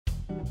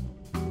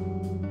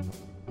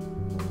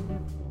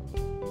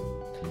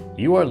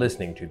You are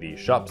listening to the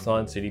Shop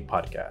Salon City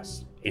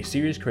podcast, a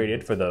series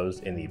created for those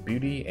in the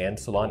beauty and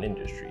salon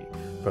industry,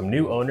 from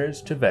new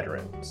owners to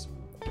veterans.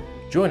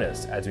 Join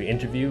us as we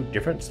interview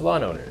different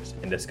salon owners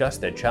and discuss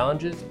their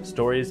challenges,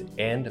 stories,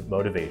 and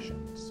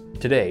motivations.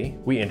 Today,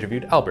 we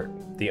interviewed Albert,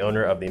 the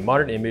owner of the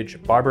Modern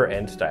Image Barber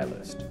and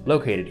Stylist,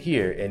 located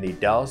here in the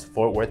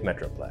Dallas-Fort Worth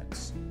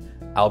Metroplex.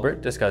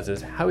 Albert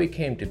discusses how he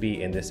came to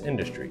be in this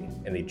industry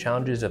and the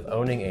challenges of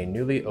owning a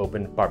newly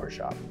opened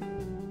barbershop.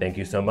 Thank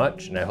you so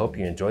much, and I hope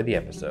you enjoyed the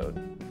episode.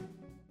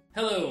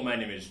 Hello, my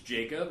name is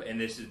Jacob, and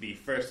this is the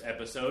first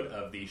episode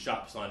of the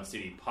Shop Salon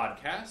City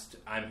podcast.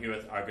 I'm here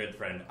with our good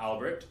friend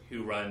Albert,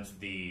 who runs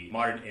the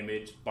Modern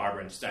Image Barber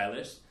and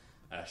Stylist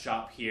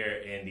shop here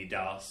in the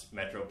Dallas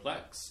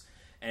Metroplex.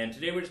 And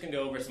today we're just going to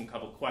go over some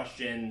couple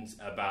questions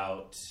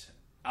about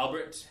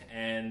Albert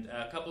and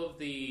a couple of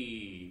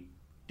the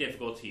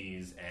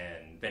difficulties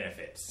and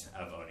benefits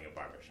of owning a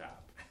barbershop.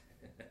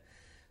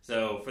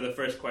 So for the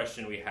first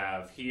question we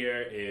have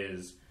here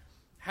is,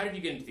 how did you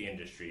get into the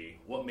industry?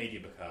 What made you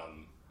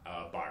become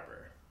a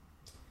barber?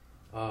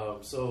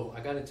 So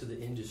I got into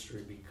the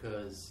industry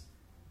because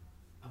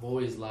I've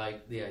always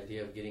liked the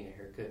idea of getting a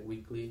haircut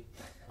weekly.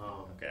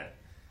 Okay.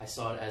 I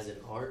saw it as an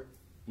art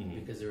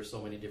because there were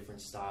so many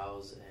different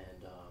styles,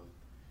 and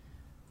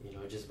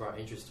it just brought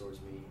interest towards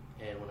me.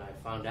 And when I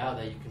found out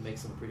that you can make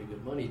some pretty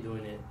good money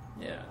doing it,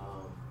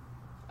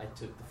 I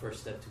took the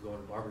first step to go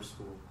into barber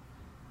school,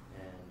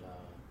 and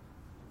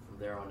from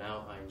there on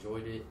out, I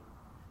enjoyed it.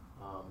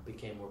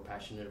 Became more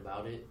passionate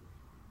about it,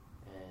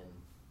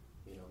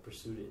 and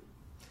pursued it.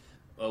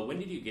 Well, when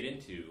did you get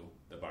into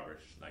the barber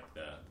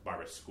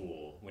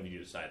school? When did you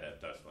decide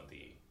that that's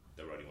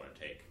the road you want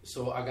to take?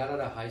 So I got out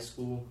of high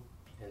school,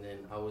 and then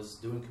I was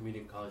doing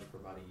community college for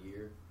about a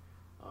year.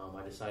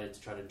 I decided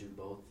to try to do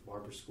both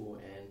barber school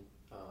and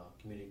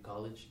community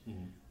college,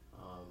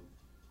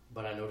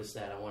 but I noticed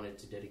that I wanted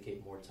to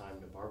dedicate more time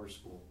to barber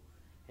school,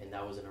 and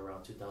that was in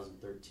around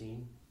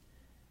 2013,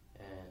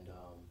 and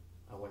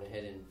I went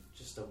ahead and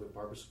just stuck with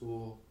barber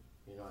school.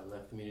 I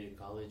left community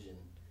college and,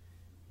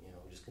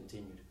 just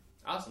continued.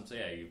 Awesome. So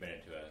yeah, you've been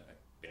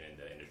in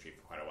the industry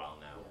for quite a while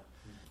now.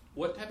 Yeah.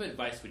 What type of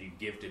advice would you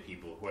give to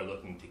people who are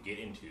looking to get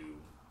into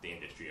the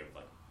industry of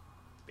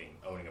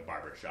owning a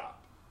barber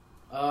shop?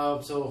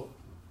 So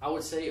I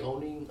would say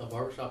owning a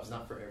barbershop is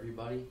not for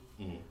everybody.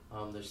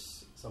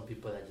 There's some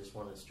people that just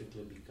want to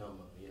strictly become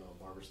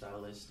a barber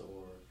stylist,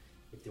 or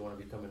if they want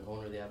to become an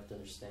owner, they have to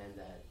understand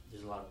that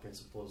there's a lot of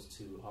principles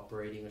to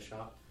operating a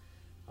shop.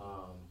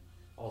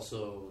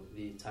 Also,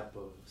 the type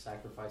of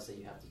sacrifice that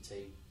you have to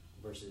take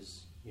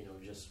versus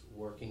just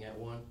working at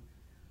one.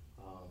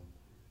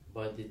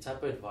 But the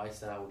type of advice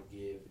that I would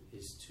give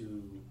is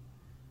to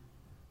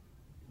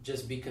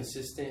just be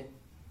consistent,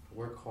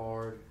 work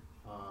hard,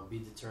 be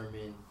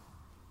determined,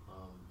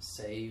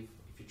 save.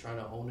 If you're trying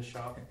to own a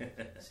shop,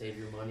 save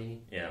your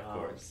money. Yeah, of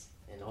course.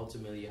 And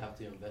ultimately, you have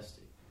to invest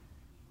it.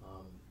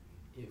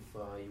 If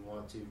you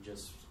want to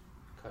just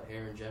cut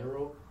hair in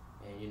general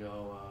and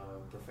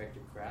perfect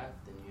your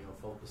craft, then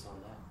focus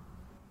on that.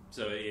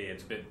 So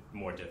it's a bit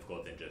more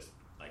difficult than just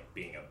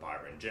being a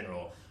barber in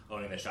general.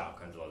 Owning the shop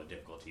comes with all the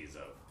difficulties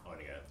of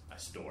owning a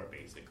store,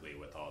 basically,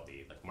 with all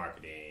the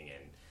marketing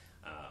and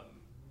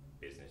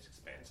business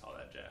expense, all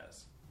that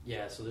jazz.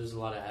 Yeah, so there's a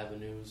lot of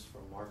avenues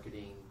from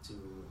marketing to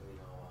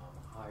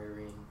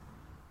hiring,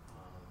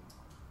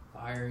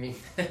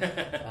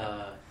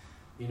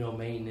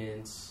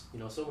 maintenance,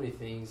 so many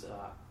things,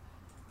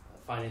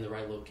 finding the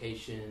right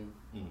location.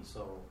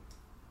 So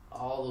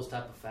all those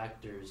type of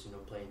factors,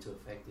 play into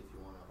effect if you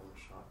want to own a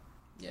shop.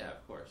 Yeah,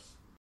 of course.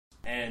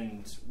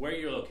 And where are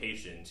your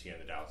locations here in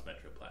the Dallas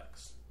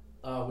Metroplex?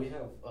 We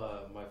have,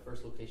 my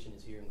first location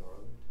is here in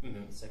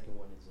Garland. The second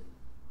one is in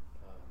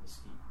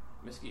Mesquite.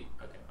 Mesquite,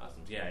 okay,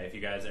 awesome. So yeah, if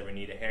you guys ever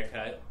need a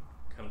haircut,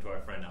 come to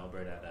our friend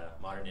Albert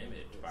at Modern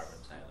Image Barber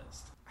and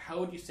Stylist. How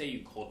would you say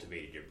you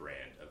cultivated your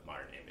brand of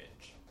Modern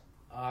Image?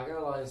 I got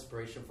a lot of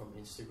inspiration from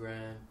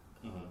Instagram,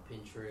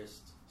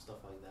 Pinterest,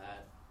 stuff like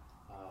that.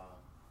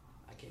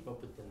 I came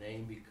up with the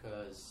name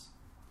because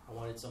I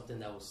wanted something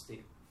that would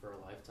stick for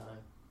a lifetime.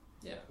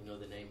 Yeah.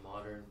 The name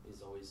Modern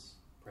is always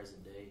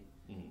present day,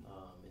 and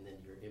then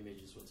your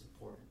image is what's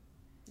important.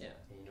 Yeah.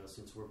 And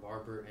since we're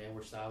barber and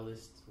we're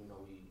stylists, we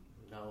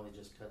not only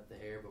just cut the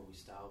hair, but we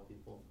style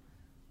people.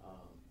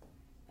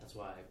 That's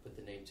why I put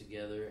the name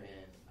together,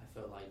 and I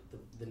felt like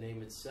the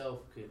name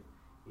itself could,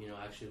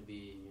 actually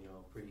be,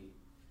 a pretty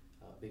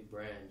big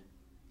brand.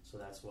 So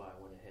that's why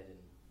I went ahead and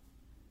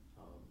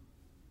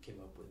came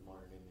up with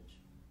Modern Image.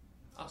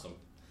 Awesome.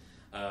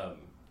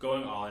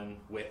 Going on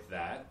with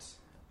that,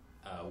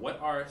 what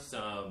are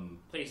some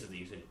places that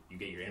you said you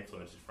get your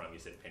influences from? You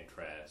said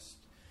Pinterest,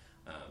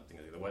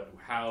 things like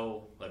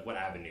that. What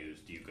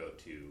avenues do you go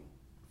to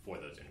for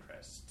those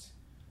interests?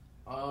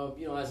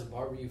 As a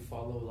barber, you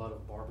follow a lot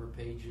of barber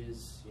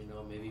pages,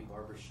 maybe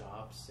barber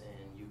shops,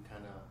 and you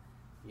kind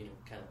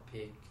of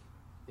pick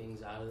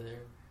things out of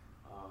there.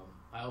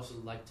 I also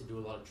like to do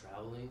a lot of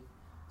traveling,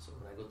 so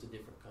when I go to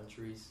different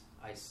countries,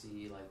 I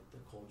see the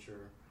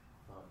culture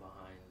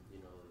behind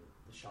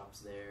the the shops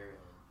there,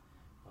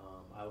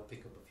 and I would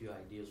pick up a few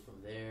ideas from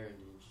there, and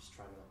then just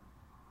try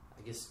to,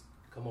 I guess,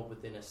 come up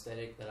with an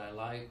aesthetic that I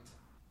liked.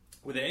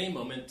 Were there any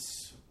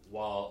moments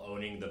while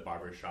owning the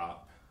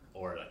barbershop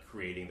or like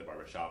creating the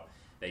barbershop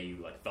that you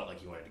like felt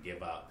like you wanted to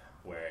give up,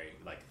 where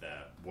like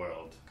the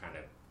world kind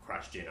of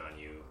crushed in on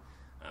you,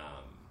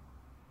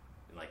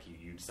 and like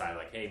you decided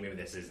like, hey, maybe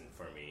this isn't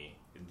for me?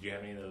 Did you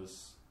have any of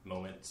those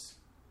moments?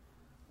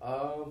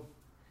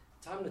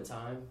 Time to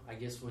time, I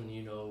guess, when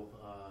you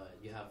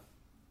have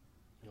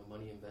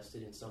money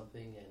invested in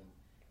something and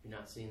you're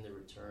not seeing the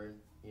return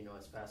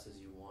as fast as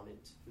you want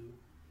it to.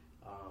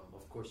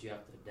 Of course, you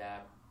have to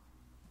adapt,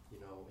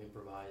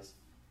 improvise,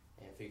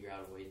 and figure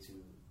out a way to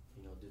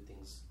do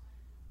things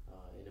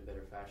in a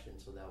better fashion,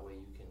 so that way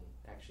you can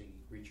actually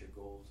reach your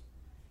goals.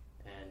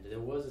 And there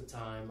was a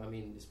time, I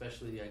mean,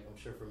 especially like, I'm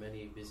sure for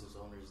many business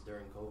owners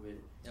during COVID,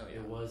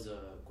 there was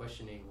a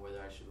questioning whether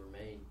I should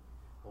remain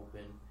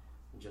open,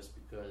 just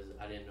because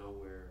I didn't know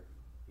where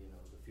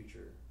the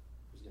future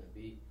was going to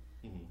be,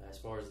 as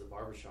far as the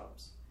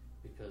barbershops,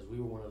 because we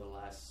were one of the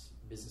last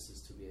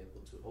businesses to be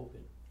able to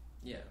open.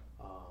 Yeah.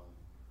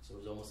 So it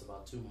was almost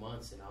about 2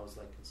 months, and I was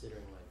like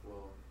considering like,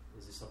 well,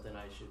 is this something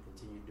I should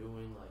continue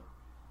doing? Like,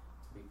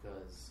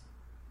 because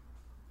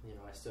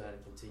I still had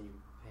to continue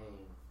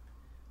paying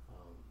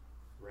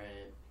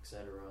rent,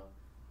 etc.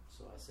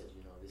 So I said,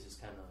 this is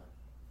kind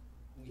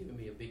of giving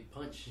me a big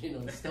punch,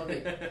 in the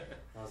stomach.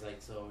 I was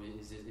like, so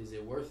is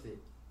it worth it?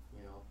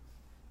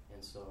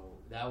 And so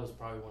that was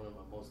probably one of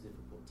my most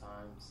difficult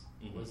times.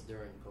 It was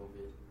during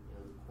COVID,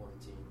 the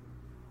quarantine.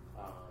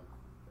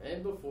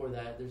 And before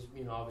that, there's,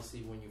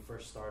 obviously when you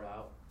first start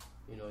out,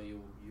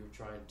 you're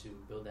trying to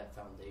build that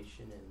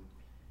foundation, and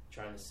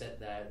trying to set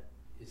that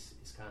is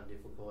kind of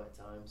difficult at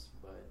times.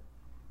 But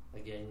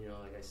again,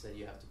 like I said,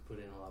 you have to put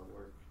in a lot of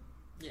work.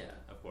 Yeah,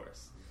 of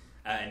course.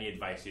 Any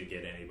advice you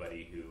get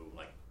anybody who,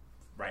 like,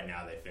 right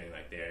now they're feeling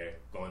like they're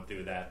going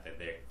through that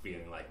they're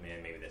feeling like,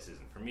 man, maybe this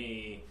isn't for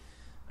me,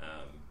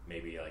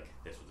 maybe like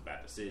this was a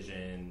bad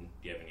decision?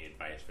 Do you have any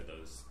advice for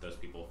those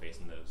people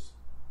facing those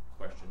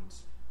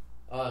questions?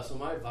 So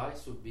my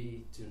advice would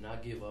be to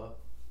not give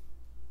up,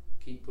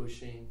 keep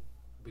pushing,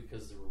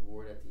 because the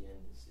reward at the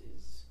end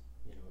is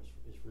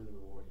really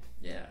rewarding.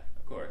 Yeah,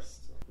 of course.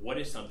 So. What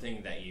is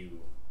something that you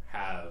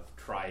have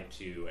tried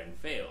to and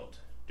failed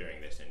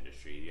during this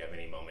industry? Do you have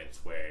any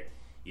moments where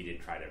you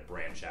did try to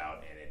branch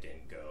out and it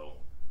didn't go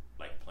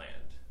like planned?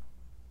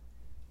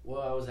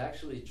 Well, I was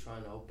actually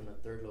trying to open a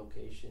third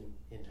location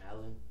in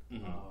Allen,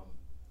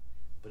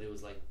 but it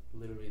was like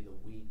literally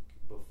the week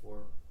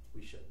before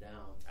we shut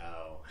down.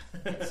 Oh.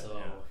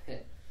 So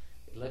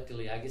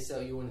luckily, I guess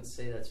you wouldn't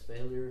say that's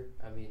failure.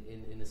 I mean,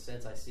 in a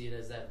sense, I see it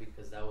as that,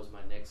 because that was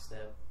my next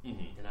step,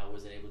 and I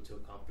wasn't able to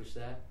accomplish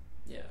that.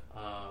 Yeah.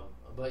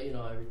 But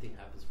everything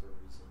happens for a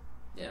reason.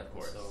 Yeah, of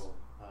course. So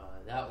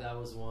that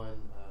was one.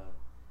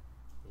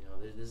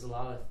 There's a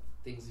lot of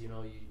things.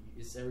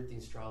 It's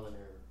everything's trial and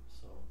error.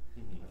 So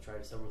I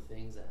tried several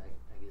things that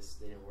I guess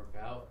they didn't work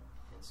out,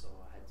 and so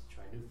I had to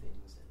try new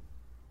things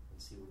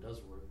and see what does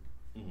work.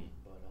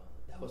 But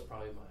that was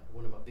probably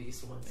one of my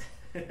biggest ones.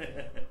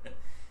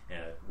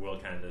 Yeah, the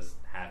world kind of just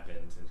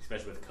happened,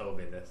 especially with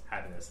COVID. That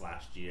happened this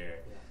last year.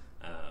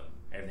 Yeah.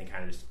 Everything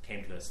kind of just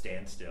came to a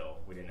standstill.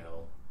 We didn't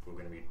know if we were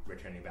going to be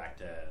returning back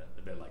to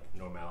a bit like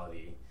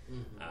normality.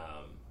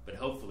 But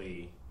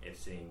hopefully,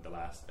 it's in the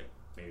last like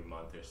maybe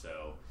month or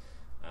so,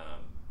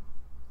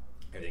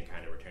 everything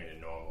kind of returned to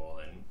normal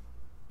and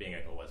being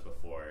like it was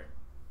before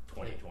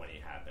 2020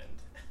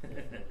 happened.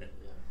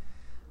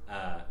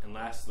 And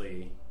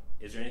lastly,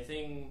 is there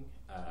anything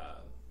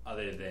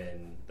other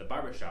than the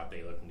barbershop that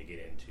you're looking to get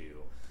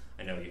into?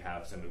 I know you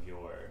have some of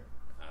your,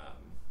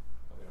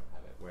 we don't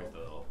have it, where's the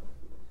little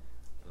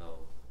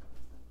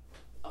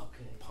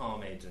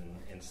pomades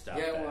and stuff?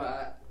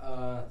 Yeah,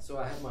 well, so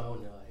I have my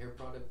own hair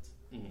product.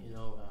 I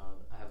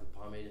have the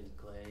pomade and the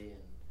clay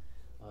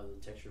and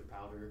the texture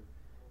powder,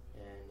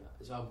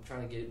 and so I'm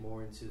trying to get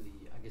more into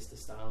the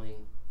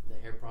styling, the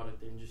hair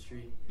product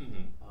industry,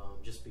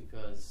 just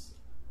because,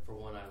 for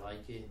one, I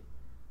like it.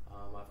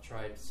 I've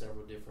tried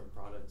several different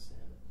products,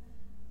 and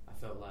I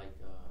felt like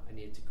I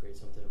needed to create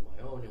something of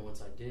my own. And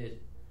once I did,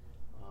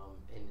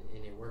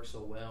 and it worked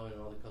so well, and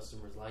all the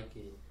customers like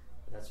it,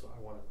 that's why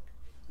I want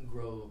to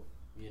grow,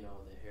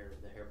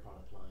 the hair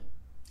product line.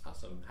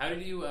 Awesome. How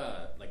did you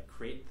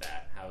create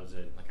that? How was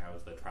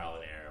the trial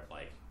and error of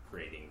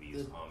creating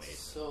these pomades?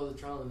 So the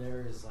trial and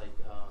error is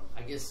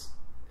I guess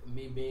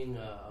me being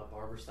a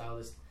barber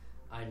stylist,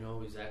 I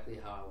know exactly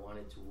how I want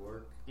it to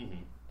work, and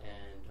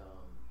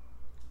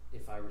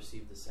if I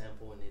received the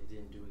sample and it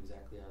didn't do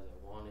exactly as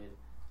I wanted,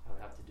 I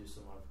would have to do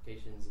some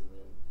modifications, and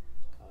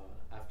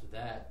then after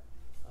that,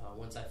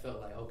 once I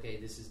felt like, okay,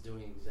 this is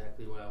doing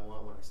exactly what I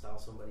want when I style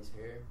somebody's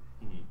hair,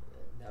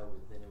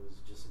 then it was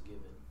just a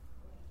given.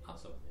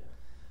 Awesome.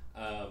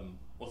 Yeah.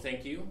 Well,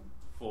 thank you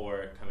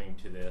for coming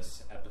to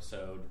this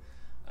episode.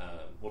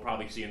 We'll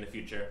probably see you in the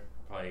future.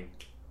 We'll probably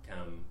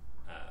come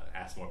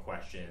ask more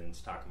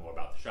questions, talk more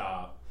about the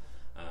shop,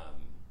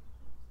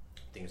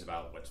 things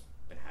about what's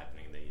been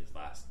happening these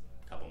last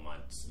couple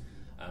months.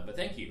 But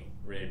thank you.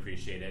 Really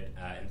appreciate it.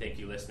 And thank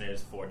you,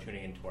 listeners, for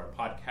tuning into our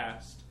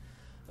podcast.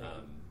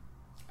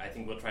 I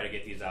think we'll try to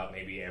get these out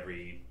maybe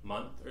every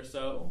month or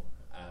so.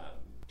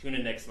 Tune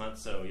in next month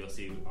so you'll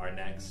see our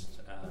next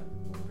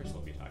person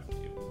we'll be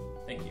talking to.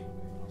 Thank you.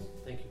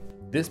 Thank you.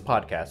 This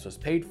podcast was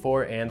paid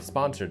for and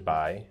sponsored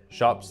by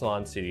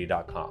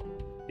ShopSalonCity.com,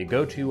 the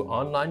go-to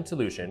online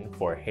solution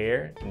for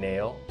hair,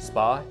 nail,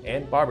 spa,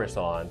 and barber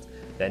salons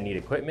that need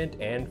equipment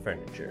and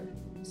furniture.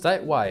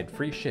 Site-wide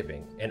free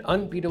shipping and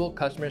unbeatable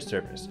customer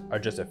service are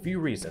just a few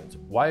reasons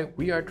why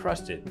we are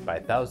trusted by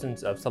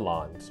thousands of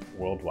salons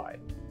worldwide.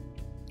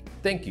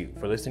 Thank you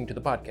for listening to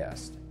the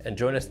podcast, and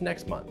join us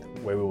next month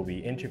where we will be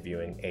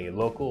interviewing a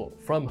local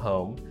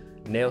from-home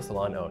nail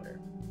salon owner.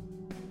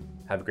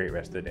 Have a great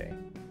rest of the day.